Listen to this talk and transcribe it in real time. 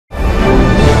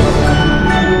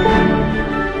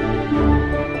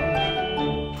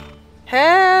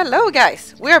Hello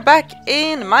guys, we are back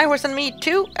in My Horse and Me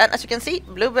 2, and as you can see,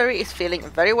 Blueberry is feeling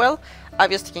very well. I've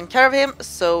just taken care of him,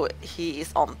 so he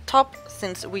is on top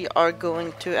since we are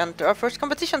going to enter our first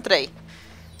competition today.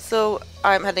 So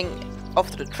I'm heading off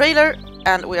to the trailer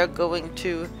and we are going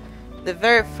to the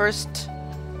very first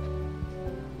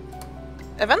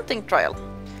eventing trial.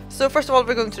 So first of all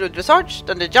we're going to do the dressage,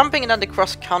 then the jumping, and then the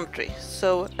cross country.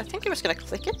 So I think I'm just gonna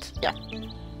click it, yeah.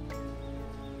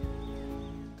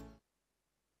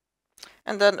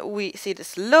 And then we see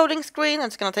this loading screen, and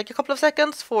it's gonna take a couple of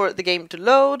seconds for the game to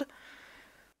load.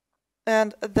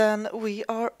 And then we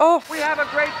are off! We have a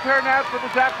great turnout for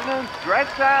this afternoon's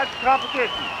dressage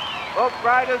competition. Both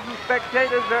riders and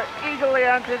spectators are eagerly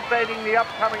anticipating the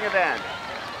upcoming event.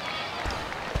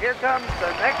 Here comes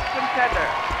the next contender.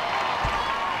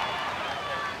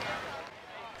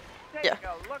 Take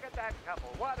a look at that couple.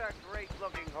 What a great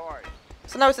looking horse.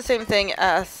 So now it's the same thing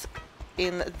as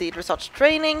in the dressage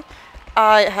training.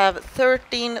 I have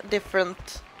 13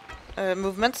 different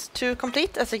movements to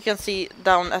complete, as you can see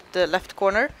down at the left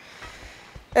corner.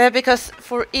 Because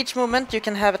for each movement you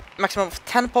can have a maximum of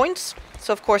 10 points.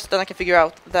 So of course then I can figure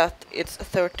out that it's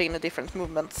 13 different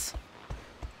movements.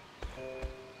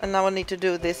 And now I need to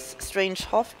do this strange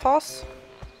half pass.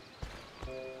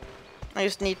 I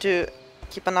just need to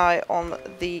keep an eye on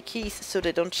the keys so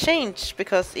they don't change,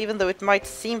 because even though it might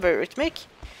seem very rhythmic,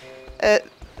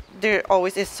 there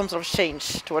always is some sort of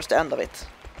change towards the end of it.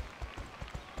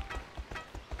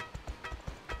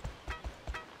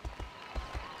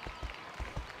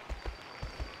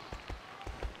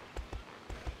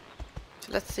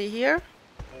 So let's see here.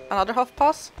 Another half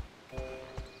pass.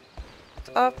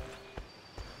 Up,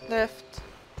 left,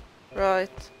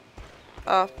 right,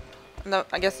 up. No,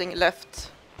 I'm guessing left,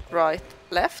 right,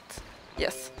 left.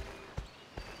 Yes.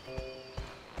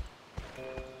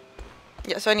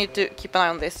 Yeah, so I need to keep an eye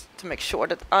on this to make sure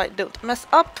that I don't mess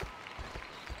up.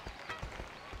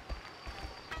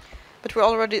 But we're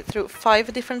already through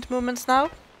 5 different movements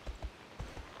now.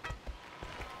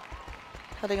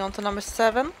 Heading on to number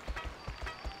 7.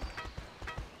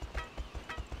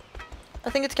 I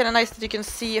think it's kind of nice that you can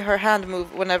see her hand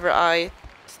move whenever I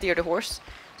steer the horse.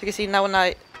 So you can see now when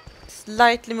I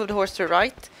slightly move the horse to the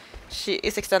right, she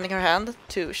is extending her hand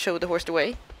to show the horse the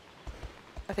way.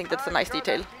 I think that's a nice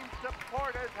detail.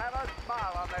 Supporters have a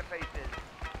smile on their faces.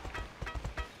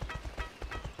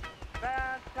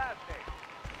 Fantastic.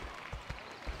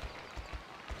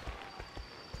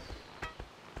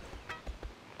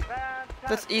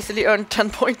 That's easily earned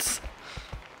 10 points.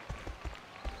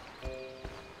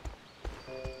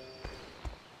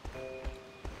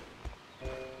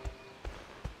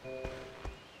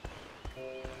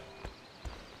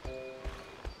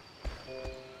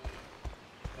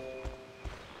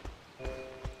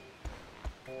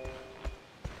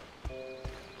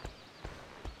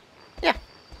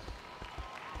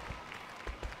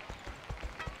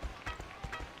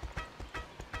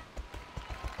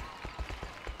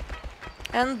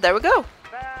 And there we go.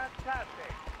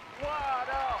 Fantastic. What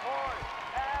a horse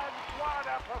and what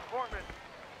a performance.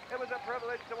 It was a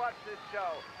privilege to watch this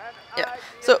show. And yeah,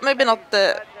 so maybe not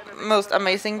the most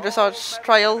amazing dressage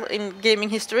trial in gaming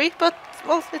history, but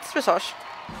well, it's dressage.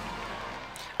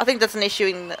 I think that's an issue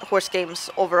in horse games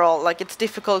overall. Like, it's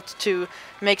difficult to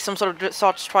make some sort of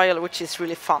dressage trial which is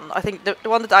really fun. I think the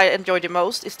one that I enjoy the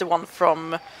most is the one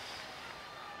from...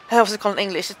 what's it called in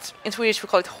English? It's, in Swedish we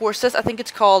call it horses. I think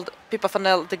it's called Pippa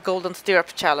Fanel, the Golden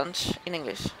Stirrup Challenge in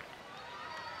English.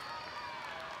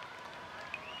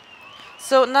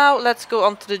 So now let's go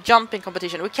on to the jumping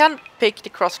competition. We can pick the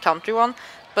cross-country one,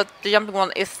 but the jumping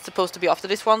one is supposed to be after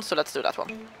this one, so let's do that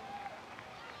one.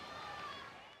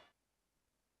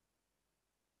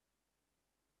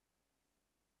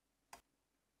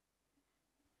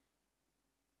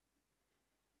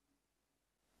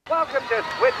 welcome to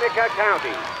Whitmica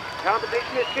County.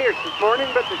 Competition is fierce this morning,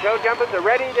 but the show jumpers are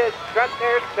ready to strut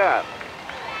their stuff.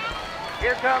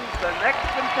 Here comes the next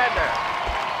contender.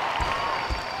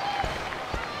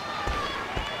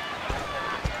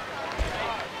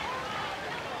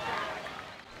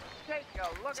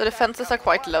 So the fences are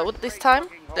quite low this time.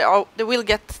 They will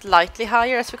get slightly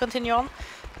higher as we continue on,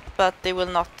 but they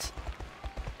will not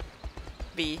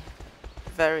be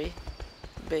very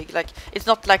big. Like, it's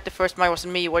not like the first My Horse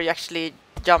and Me where you actually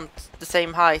jumped the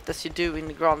same height as you do in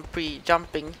the Grand Prix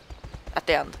jumping at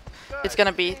the end. It's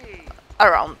gonna be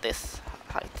around this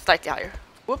height, slightly higher.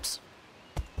 Whoops.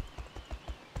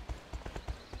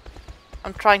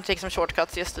 I'm trying to take some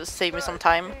shortcuts just to save me some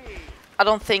time. I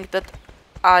don't think that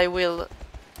I will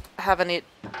have any...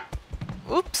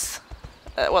 Oops!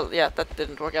 Well, yeah, that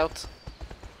didn't work out.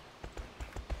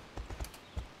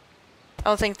 I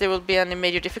don't think there will be any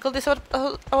major difficulties, what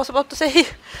I was about to say.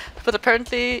 But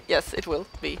apparently, yes, it will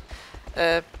be.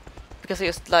 Because I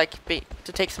just like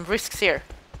to take some risks here.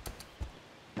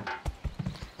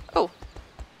 Oh.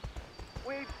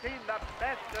 We've seen the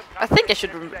best of I think I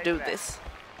should competition do today. this.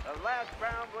 The last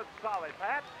round was solid,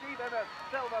 perhaps even a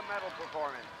silver medal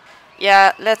performance.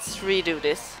 Yeah, let's redo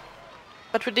this.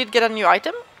 But we did get a new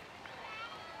item.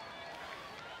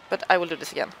 But I will do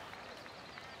this again.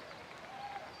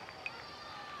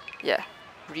 Yeah,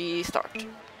 restart. Take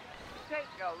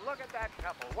a look at that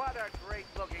couple. What a great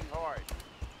looking horse.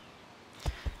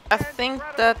 I think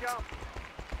Incredible that jump.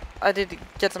 I did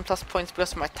get some plus points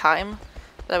because of my time.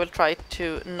 But I will try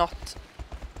to not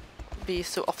be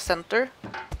so off-center.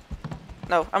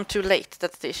 No, I'm too late,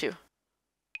 that's the issue.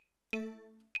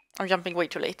 I'm jumping way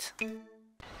too late.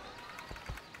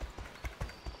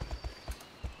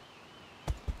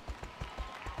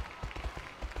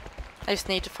 I just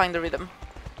need to find the rhythm.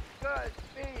 Good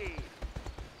speed.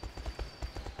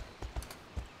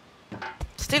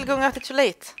 Still going out it too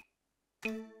late.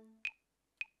 Take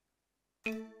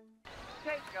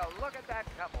a look at that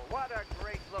couple. What a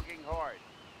great looking horse.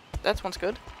 That one's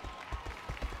good.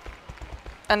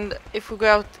 And if we go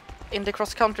out in the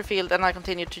cross-country field and I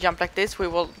continue to jump like this, we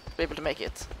will be able to make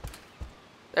it.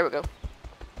 There we go.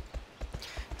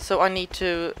 So I need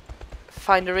to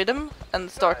find the rhythm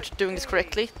and start doing this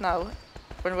correctly now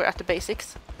when we're at the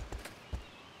basics.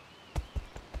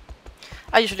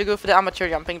 I usually go for the amateur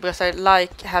jumping because I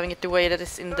like having it the way that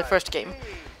is in the first game.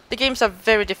 The games are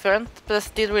very different, but I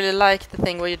still really like the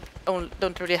thing where you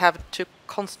don't really have to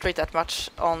concentrate that much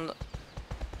on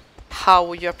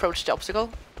how you approach the obstacle.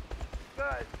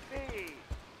 Good speed.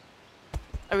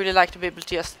 I really like to be able to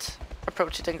just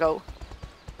approach it and go.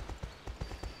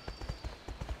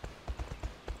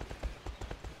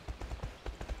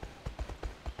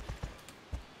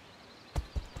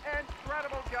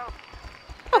 Incredible jump.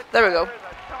 Oh, there we go. There's a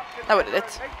top Now we did contender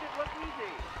it. and makes it look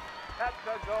easy. That's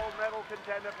a gold medal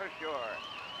contender for sure.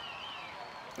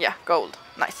 Yeah, gold.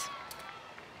 Nice.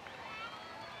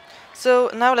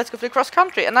 So now let's go for the cross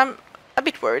country, and I'm a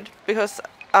bit worried because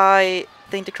I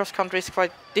think the cross country is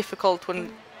quite difficult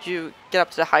when you get up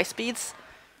to the high speeds.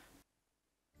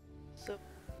 So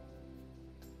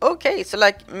okay, so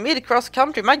like mid cross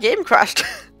country, my game crashed.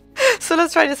 So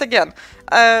let's try this again.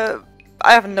 I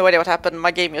have no idea what happened.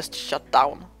 My game just shut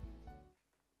down.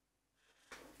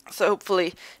 So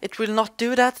hopefully it will not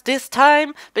do that this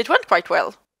time, but it went quite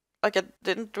well. Like I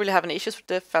didn't really have any issues with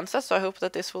the fences, so I hope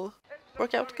that this will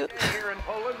work out good. Here in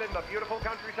Poland, in the beautiful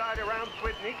countryside around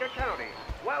Świdnica County.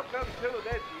 Welcome to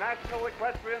this National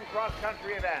Equestrian Cross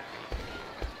Country event.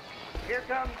 Here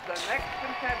comes the next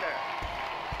contender.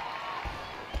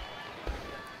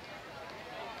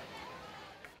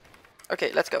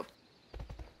 Okay, let's go.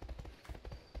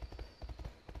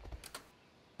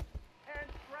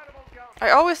 Incredible jump.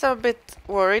 I always am a bit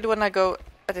worried when I go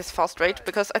at this fast rate,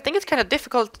 because I think it's kind of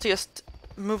difficult to just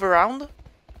move around,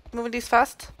 moving this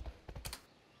fast.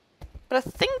 But I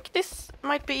think this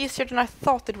might be easier than I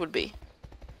thought it would be.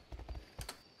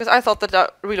 Because I thought that I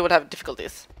really would have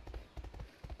difficulties.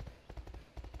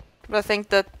 But I think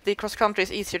that the cross-country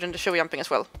is easier than the show jumping as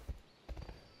well.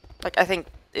 Like, I think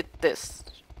it is.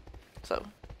 So,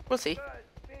 we'll see. Good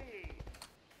speed.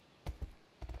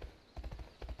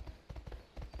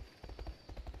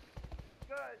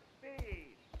 Good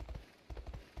speed.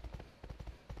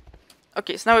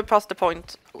 Okay, so now we passed the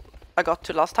point I got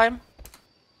to last time.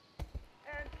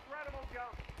 Incredible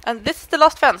jump. And this is the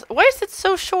last fence. Why is it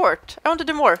so short? I want to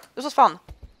do more. This was fun.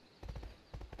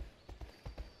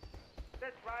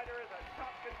 This rider is a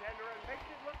top contender and makes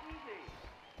it look easy.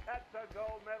 That's a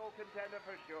gold medal contender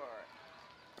for sure.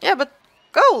 Yeah, but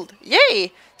gold!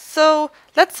 Yay! So,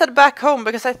 let's head back home,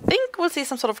 because I think we'll see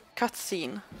some sort of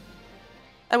cutscene.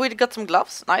 And we got some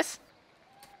gloves. Nice.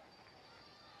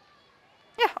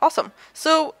 Yeah, awesome.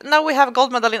 So, now we have a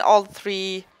gold medal in all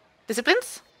 3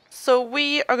 disciplines. So,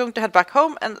 we are going to head back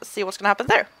home and see what's going to happen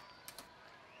there.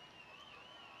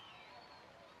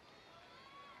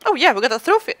 Oh yeah, we got a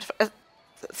trophy. A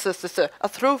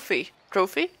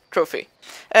trophy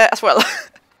as well.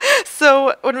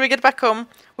 So when we get back home,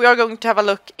 we are going to have a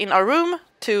look in our room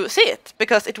to see it,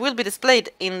 because it will be displayed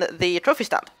in the trophy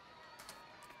stand.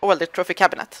 Well, the trophy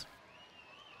cabinet.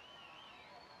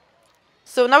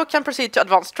 So now we can proceed to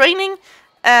advanced training,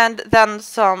 and then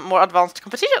some more advanced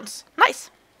competitions.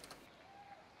 Nice.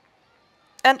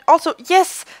 And also,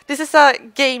 yes, this is a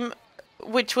game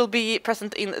which will be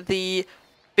present in the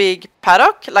big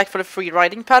paddock, like for the free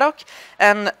riding paddock,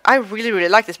 and I really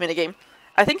like this minigame.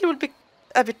 I think it will be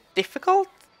a bit difficult.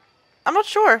 I'm not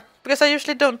sure, because I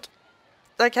usually don't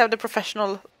like have the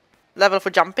professional level for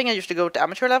jumping. I usually go to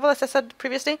amateur level, as I said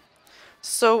previously.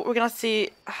 So we're gonna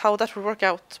see how that will work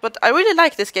out. But I really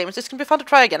like this game. It's just gonna be fun to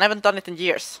try again. I haven't done it in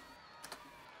years.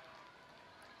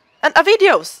 And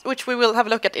videos, which we will have a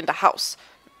look at in the house.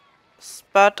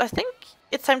 But I think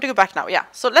it's time to go back now, yeah.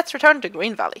 So let's return to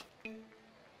Green Valley.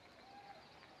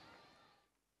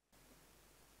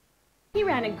 He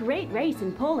ran a great race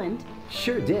in Poland.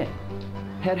 Sure did.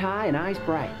 Head high and eyes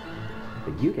bright.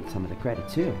 But you get some of the credit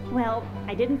too. Well,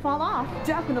 I didn't fall off.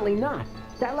 Definitely not.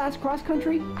 That last cross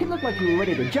country, it looked like you were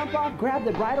ready to jump off, grab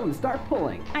the bridle, and start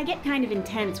pulling. I get kind of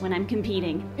intense when I'm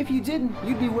competing. If you didn't,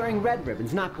 you'd be wearing red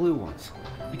ribbons, not blue ones.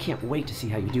 I can't wait to see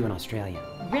how you do in Australia.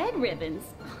 Red ribbons?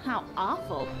 How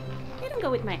awful. They don't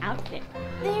go with my outfit.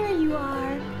 There you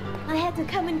are. I had to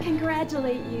come and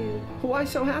congratulate you. Why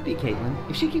so happy, Caitlin?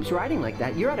 If she keeps riding like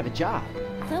that, you're out of a job.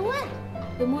 So what?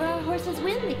 The more our horses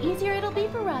win, the easier it'll be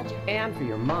for Roger. And for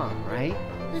your mom, right?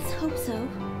 Let's hope so.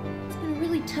 It's been a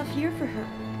really tough year for her.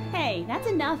 Hey, that's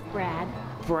enough, Brad.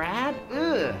 Brad?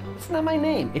 Ugh, it's not my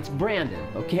name. It's Brandon,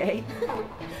 okay?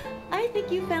 I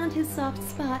think you found his soft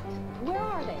spot. Where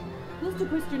are they? Mr.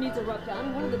 Brister needs a rub down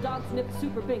and one of the dogs snipped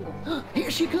Super Bingle.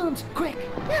 Here she comes! Quick!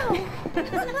 No!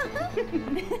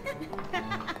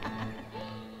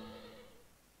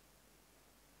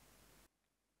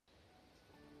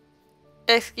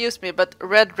 Excuse me, but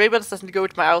red ribbons doesn't go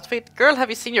with my outfit. Girl, have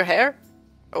you seen your hair?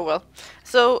 Oh well.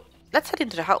 So, let's head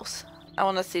into the house. I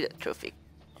wanna see the trophy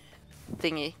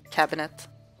thingy cabinet.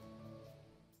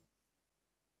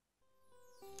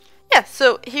 Yeah,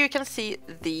 so here you can see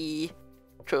the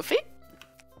trophy.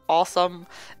 Awesome.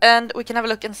 And we can have a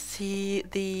look and see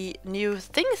the new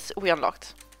things we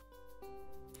unlocked.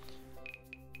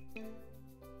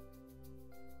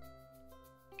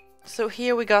 So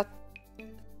here we got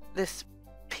this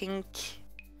pink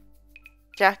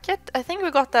jacket. I think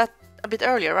we got that a bit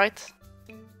earlier, right?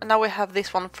 And now we have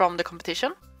this one from the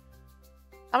competition.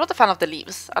 I'm not a fan of the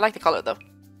leaves. I like the color though.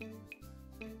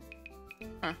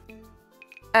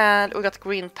 And we got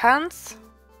green pants.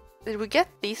 Did we get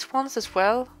these ones as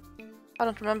well? I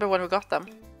don't remember when we got them.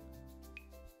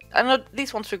 I know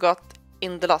these ones we got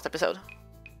in the last episode.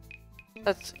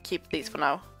 Let's keep these for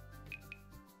now.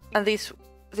 And this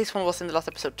one was in the last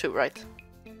episode too, right?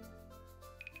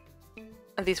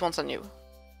 And these ones are new.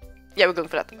 Yeah, we're going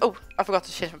for that. Oh, I forgot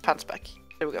to change my pants back.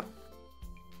 There we go.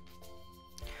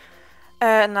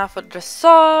 Now for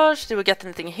dressage. Did we get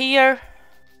anything here?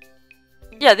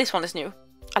 Yeah, this one is new.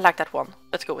 I like that one.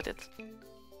 Let's go with it.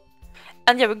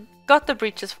 And yeah, we got the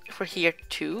breeches for here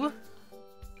too.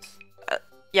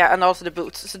 Yeah, and also the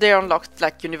boots. So they're unlocked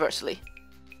like universally.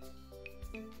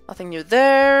 Nothing new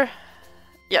there.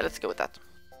 Yeah, let's go with that.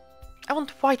 I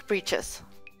want white breeches.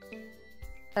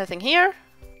 Anything here?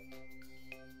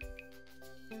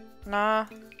 Nah.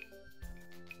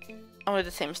 Only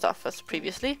the same stuff as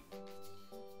previously.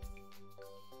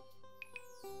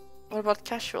 What about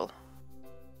casual?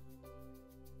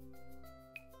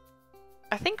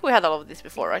 I think we had all of this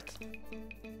before, right?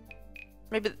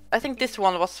 Maybe, I think this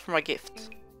one was from a gift.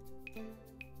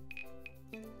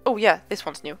 Oh yeah, this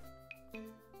one's new.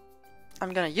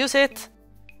 I'm gonna use it.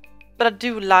 But I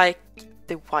do like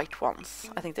the white ones.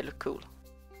 I think they look cool.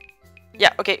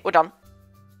 Yeah, okay, we're done.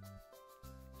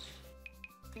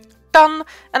 Done!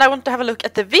 And I want to have a look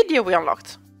at the video we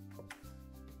unlocked.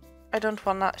 I don't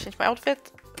wanna change my outfit.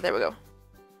 There we go.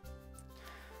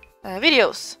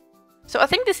 Videos. So I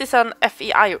think this is an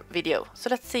FEI video. So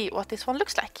let's see what this one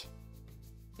looks like.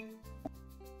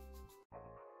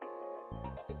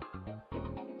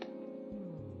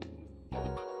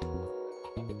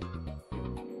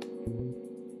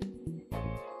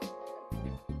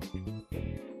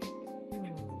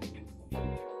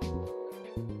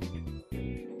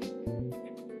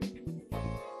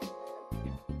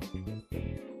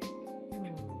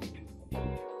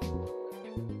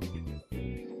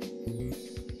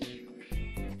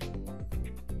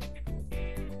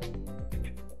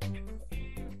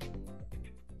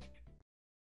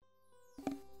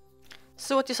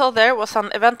 So what you saw there was an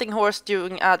eventing horse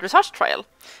during a dressage trial.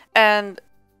 And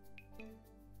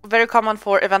very common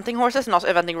for eventing horses, not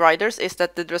eventing riders, is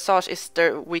that the dressage is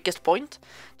their weakest point.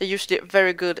 They're usually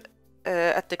very good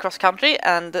at the cross country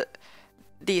and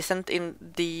decent in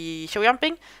the show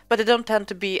jumping, but they don't tend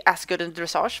to be as good in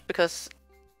dressage because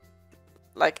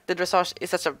like the dressage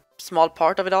is such a small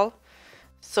part of it all.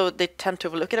 So they tend to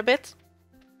overlook it a bit.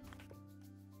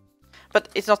 But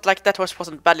it's not like that horse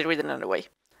wasn't badly ridden in any way.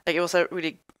 Like, it was a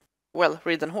really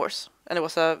well-ridden horse, and it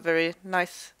was a very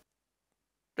nice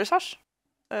dressage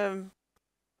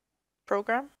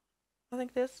program, I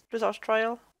think this, dressage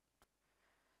trial.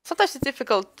 Sometimes it's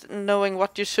difficult knowing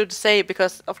what you should say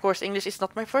because, of course, English is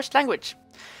not my first language.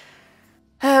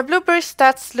 Blueberry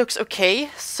stats looks okay,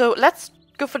 so let's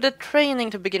go for the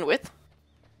training to begin with.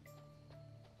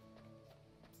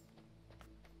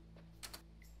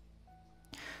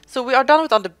 So we are done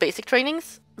with all the basic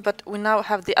trainings, but we now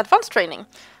have the advanced training.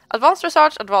 Advanced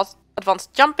dressage,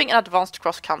 advanced jumping, and advanced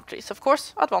cross-country. So of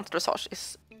course, advanced dressage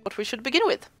is what we should begin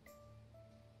with.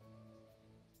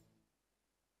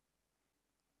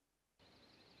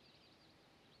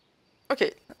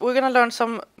 Okay, we're gonna learn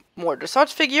some more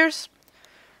dressage figures.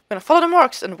 We're gonna follow the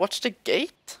marks and watch the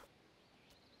gate.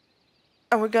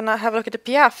 And we're gonna have a look at the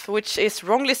piaffe, which is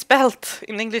wrongly spelled.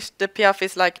 In English, the piaffe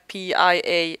is like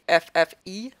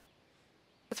P-I-A-F-F-E,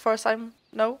 as far as I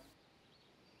know.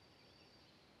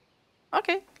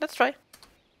 Okay, let's try.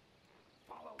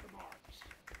 Follow the marks.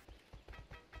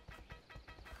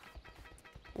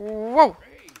 Whoa!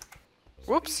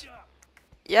 Whoops.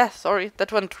 Yeah, sorry,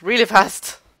 that went really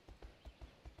fast.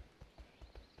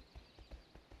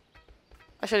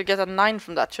 I should get a 9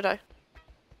 from that, should I?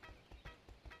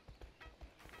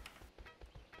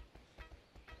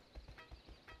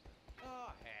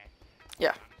 Oh, heck.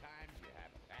 Yeah. Sometimes you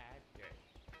have a bad day.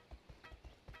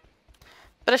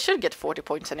 But I should get 40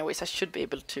 points anyways, I should be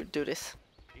able to do this.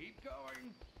 Keep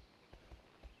going.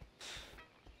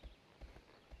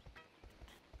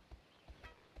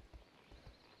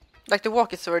 Like, the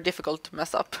walk is very difficult to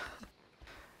mess up.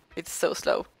 It's so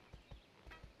slow.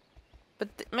 But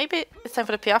maybe it's time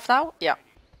for the piaffe now? Yeah.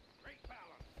 Great balance.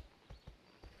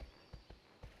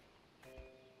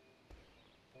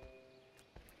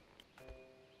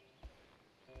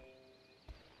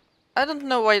 I don't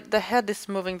know why the head is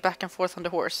moving back and forth on the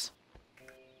horse.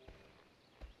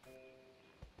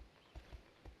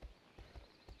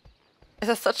 It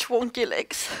has such wonky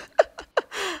legs.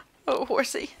 Oh,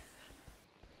 horsey.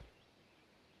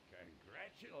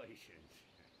 Congratulations.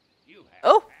 You have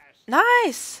Oh, passed.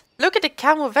 nice! Look at the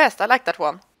camo vest, I like that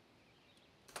one.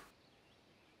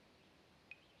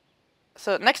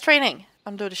 So, next training,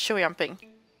 I'm doing the show jumping.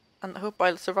 And I hope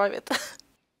I'll survive it.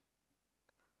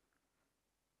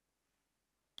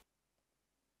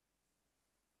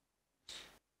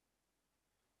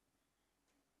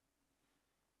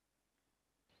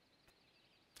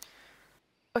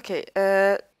 Okay,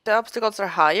 the obstacles are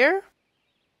higher.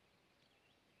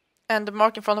 And the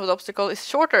mark in front of the obstacle is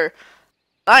shorter.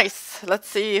 Nice! Let's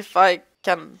see if I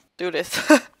can do this.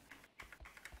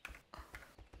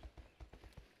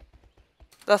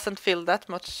 Doesn't feel that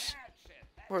much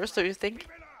worse, do you think?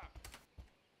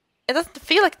 It doesn't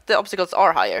feel like the obstacles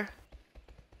are higher.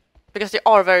 Because they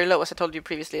are very low, as I told you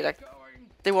previously. Like,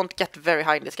 they won't get very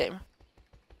high in this game.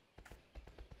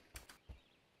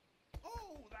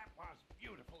 Oh, that was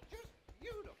beautiful. Just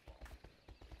beautiful.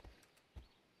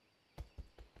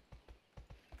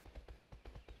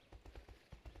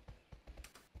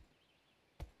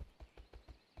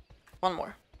 One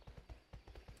more.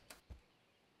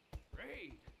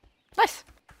 Great. Nice!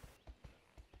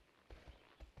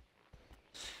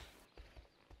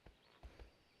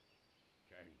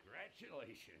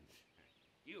 Congratulations.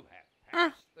 You have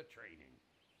passed the training.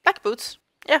 Black boots.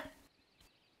 Yeah.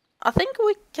 I think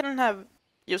we can have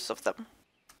use of them.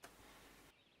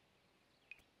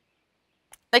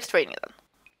 Next training then.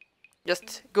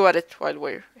 Just go at it while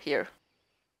we're here.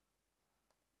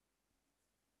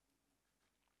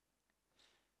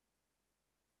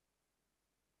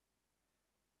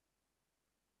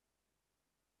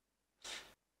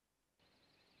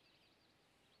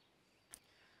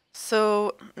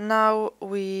 So now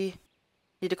we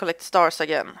need to collect stars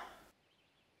again.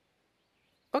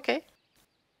 Okay.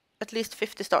 At least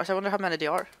 50 stars. I wonder how many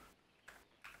there are.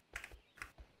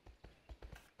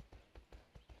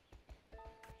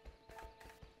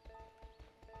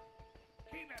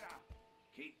 Keep it up.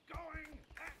 Keep going.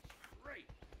 That's great.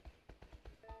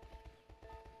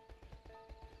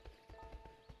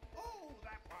 Oh,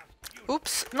 that was beautiful.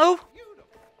 Oops, no!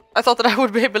 Beautiful. I thought that I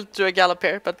would be able to do a gallop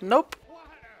here, but nope. What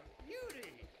a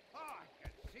beauty. Oh, I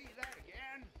can see that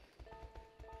again.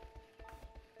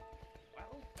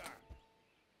 Well done.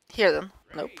 Here then.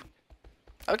 Nope.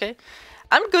 Great. Okay.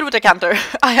 I'm good with the canter.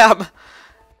 I am.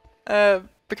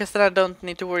 Because then I don't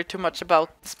need to worry too much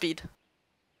about the speed.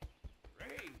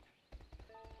 Great.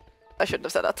 I shouldn't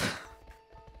have said that.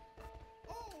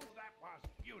 Oh, that was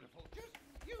beautiful. Just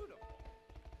beautiful.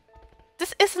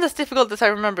 This isn't as difficult as I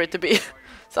remember it to be.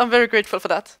 So I'm very grateful for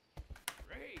that.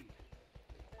 Great.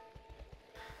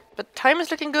 But time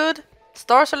is looking good.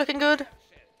 Stars are looking good.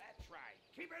 That's right.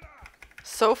 Keep it up.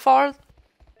 So far.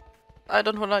 I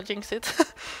don't want to jinx it.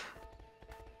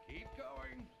 Keep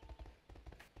going.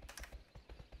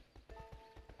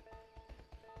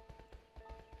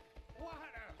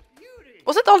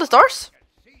 Was it all the stars?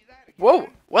 Whoa,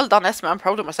 well done, Esme. I'm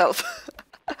proud of myself.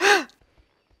 Congratulations.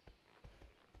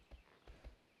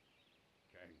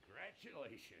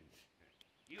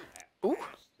 You have Ooh,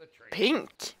 passed the training.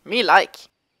 pink. Me like.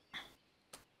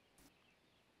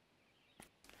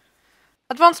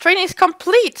 Advanced training is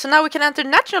complete, so now we can enter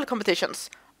national competitions.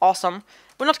 Awesome.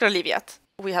 We're not gonna leave yet.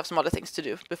 We have some other things to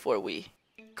do before we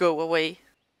go away.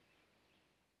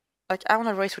 Like, I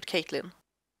wanna race with Caitlin.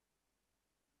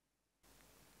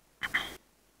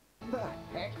 The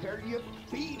heck are you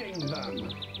feeding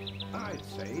them? I'd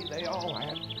say they all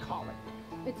had colic.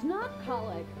 It's not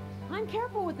colic. I'm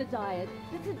careful with the diet.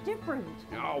 This is different.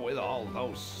 Oh, with all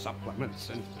those supplements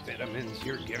and vitamins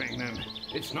you're giving them,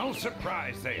 it's no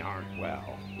surprise they aren't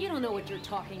well. You don't know what you're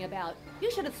talking about. You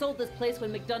should have sold this place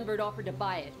when McDunbird offered to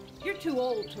buy it. You're too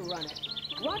old to run it.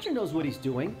 Roger knows what he's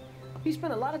doing. He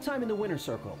spent a lot of time in the winter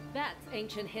circle. That's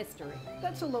ancient history.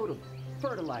 That's a load of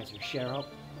fertilizer, Cheryl.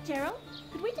 Cheryl,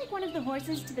 could we take one of the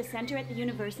horses to the center at the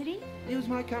university? Use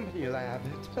my company lab.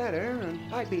 It's better,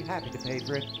 and I'd be happy to pay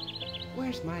for it.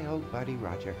 Where's my old buddy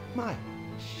Roger? My,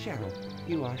 Cheryl,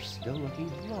 you are still looking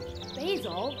lovely.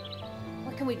 Basil,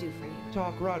 what can we do for you?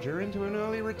 Talk Roger into an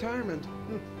early retirement.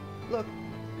 Look,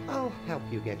 I'll help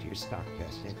you get your stock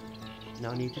tested.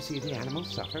 No need to see the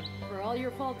animals suffer. For all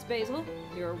your faults, Basil,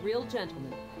 you're a real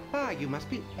gentleman. Ah, you must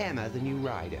be Emma, the new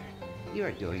rider.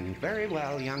 You're doing very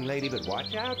well, young lady, but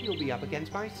watch out. You'll be up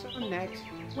against my son next.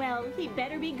 Well, he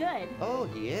better be good. Oh,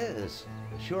 he is.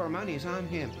 Sure money's on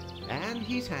him. And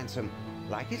he's handsome,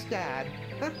 like his dad.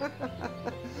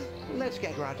 Let's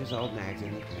get Roger's old nags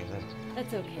in the trailer.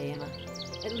 That's okay, Emma.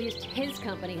 At least his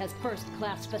company has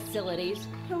first-class facilities.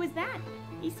 Who is that?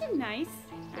 He seemed nice,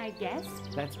 I guess.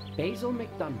 That's Basil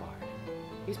McDunbar.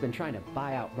 He's been trying to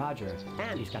buy out Roger,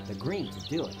 and he's got the green to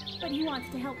do it. But he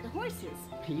wants to help the horses.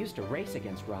 He used to race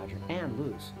against Roger and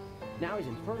lose. Now he's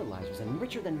in fertilizers and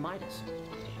richer than Midas.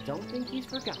 Don't think he's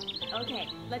forgotten. Okay,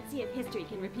 let's see if history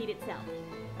can repeat itself.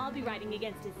 I'll be riding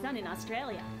against his son in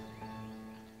Australia.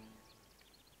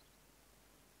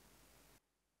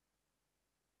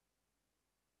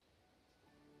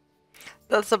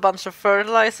 That's a bunch of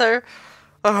fertilizer.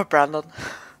 Oh, Brandon.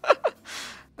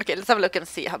 Okay, let's have a look and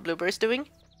see how Blueberry's doing.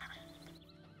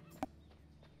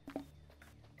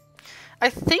 I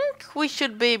think we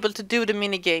should be able to do the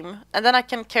mini game, and then I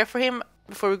can care for him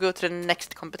before we go to the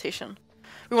next competition.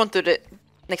 We won't do the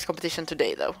next competition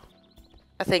today, though.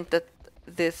 I think that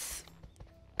this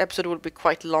episode will be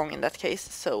quite long in that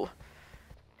case, so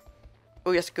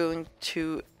we're just going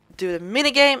to do the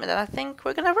mini game, and then I think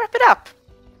we're gonna wrap it up.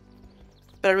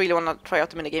 But I really want to try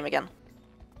out the mini game again.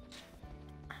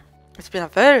 It's been a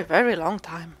very, very long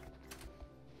time.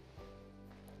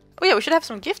 Oh yeah, we should have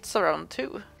some gifts around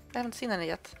too. I haven't seen any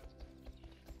yet.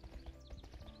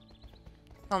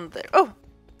 On there. Oh,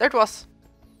 there it was.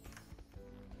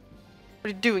 What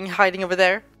are you doing hiding over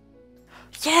there?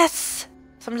 Yes!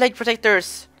 Some leg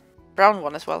protectors. Brown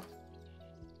one as well.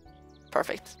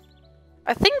 Perfect.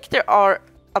 I think there are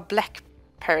a black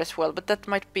pair as well, but that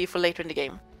might be for later in the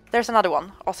game. There's another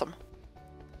one. Awesome.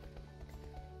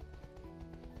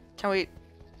 Can we...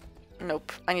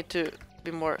 Nope. I need to be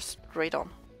more straight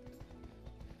on.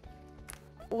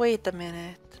 Wait a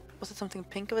minute. Was it something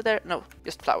pink over there? No,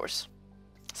 just flowers.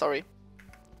 Sorry.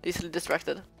 Easily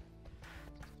distracted.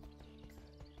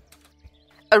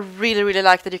 I really, really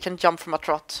like that you can jump from a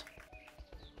trot.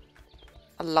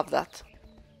 I love that.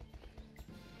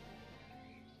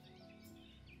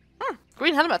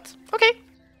 Green helmet. Okay.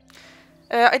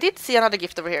 I did see another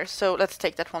gift over here, so let's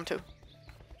take that one too.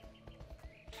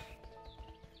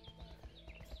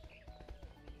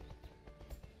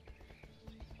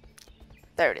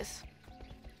 There it is.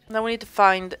 Now we need to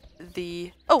find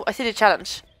the... Oh, I see the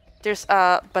challenge. There's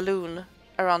a balloon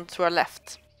around to our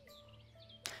left.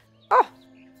 Oh,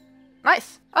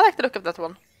 nice. I like the look of that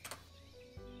one.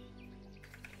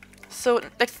 So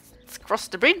let's cross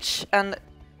the bridge and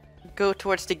go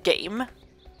towards the game.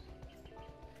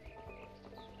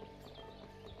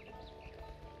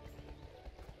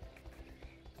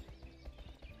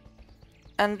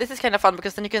 And this is kind of fun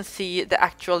because then you can see the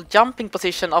actual jumping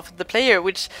position of the player,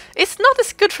 which is not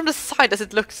as good from the side as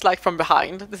it looks like from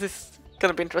behind. This is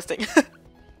gonna be interesting.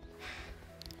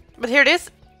 But here it is.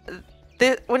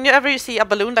 Whenever you see a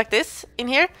balloon like this in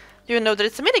here, you know that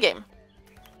it's a minigame.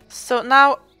 So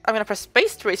now I'm gonna press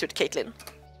space to race with Caitlin.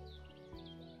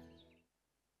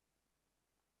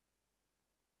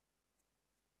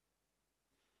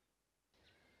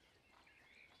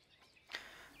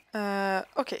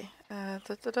 Okay.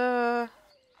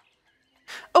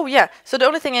 Oh yeah, so the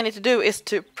only thing I need to do is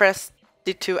to press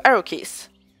the 2 arrow keys.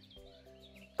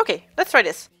 Okay, let's try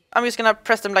this. I'm just gonna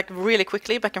press them like really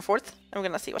quickly back and forth, and we're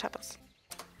gonna see what happens.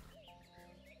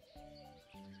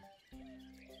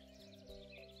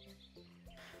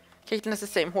 Caitlin has the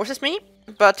same horse as me,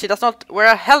 but she does not wear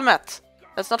a helmet.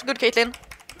 That's not good, Caitlin.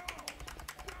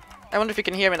 I wonder if you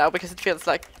can hear me now, because it feels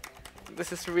like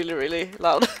this is really, really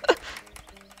loud.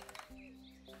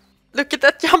 Look at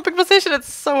that jumping position,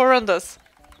 it's so horrendous.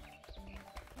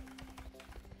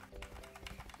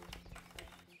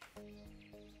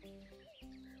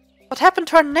 What happened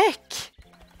to her neck?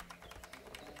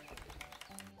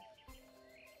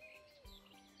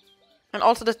 And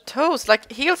also the toes,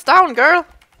 like, heels down, girl!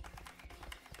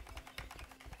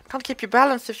 Can't keep your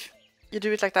balance if you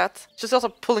do it like that. She's also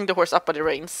pulling the horse up by the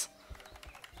reins.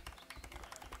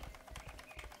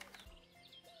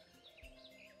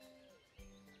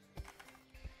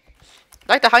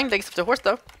 I like the hind legs of the horse,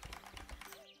 though.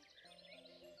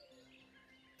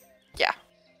 Yeah.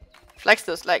 Flex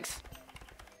those legs.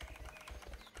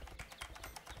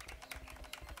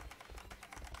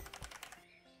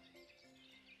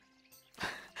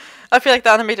 I feel like the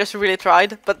animators really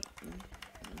tried, but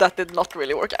that did not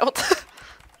really work out.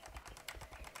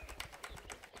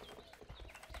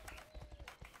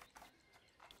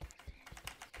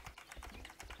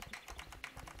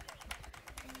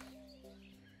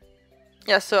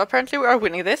 Yeah, so apparently we are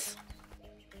winning this.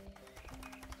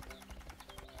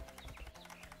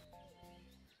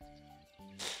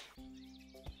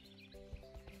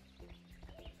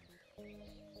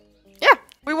 Yeah,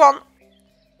 we won.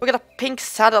 We got a pink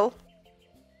saddle.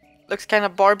 Looks kind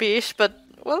of Barbie-ish, but,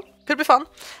 well, could be fun.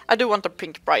 I do want a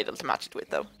pink bridle to match it with,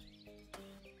 though.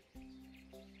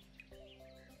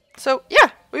 So, yeah,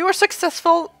 we were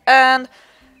successful, and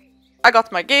I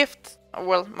got my gift.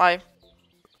 Well, my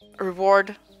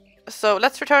reward. So,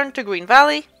 let's return to Green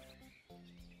Valley.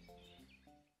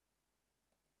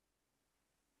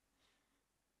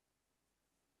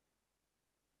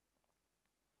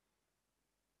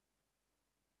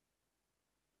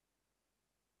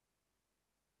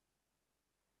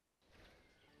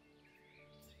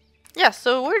 Yeah,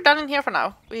 so we're done in here for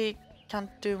now. We can't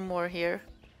do more here.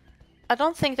 I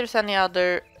don't think there's any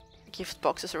other gift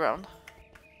boxes around.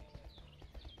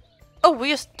 Oh, we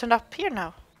just turned up here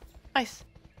now. Nice.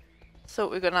 So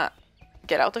we're gonna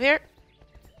get out of here.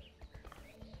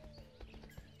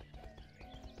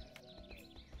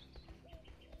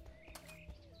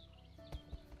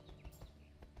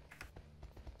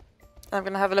 I'm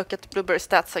gonna have a look at Blueberry's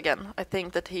stats again. I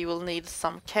think that he will need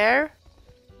some care.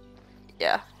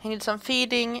 Yeah, he needs some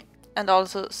feeding and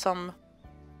also some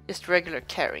just regular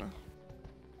caring.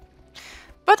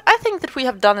 But I think that we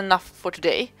have done enough for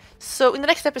today. So in the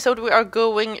next episode we are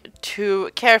going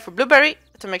to care for Blueberry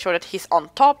to make sure that he's on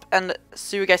top, and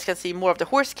so you guys can see more of the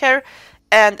horse care.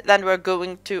 And then we're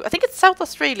going to, I think it's South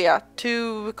Australia,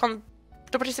 to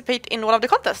participate in one of the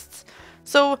contests.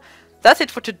 So that's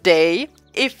it for today.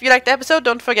 If you liked the episode,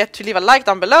 don't forget to leave a like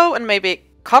down below and maybe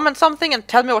comment something and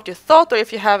tell me what you thought, or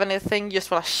if you have anything you just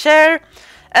want to share.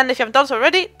 And if you haven't done so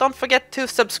already, don't forget to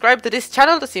subscribe to this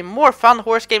channel to see more fun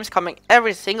horse games coming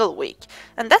every single week.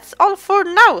 And that's all for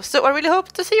now, so I really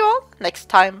hope to see you all next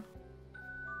time.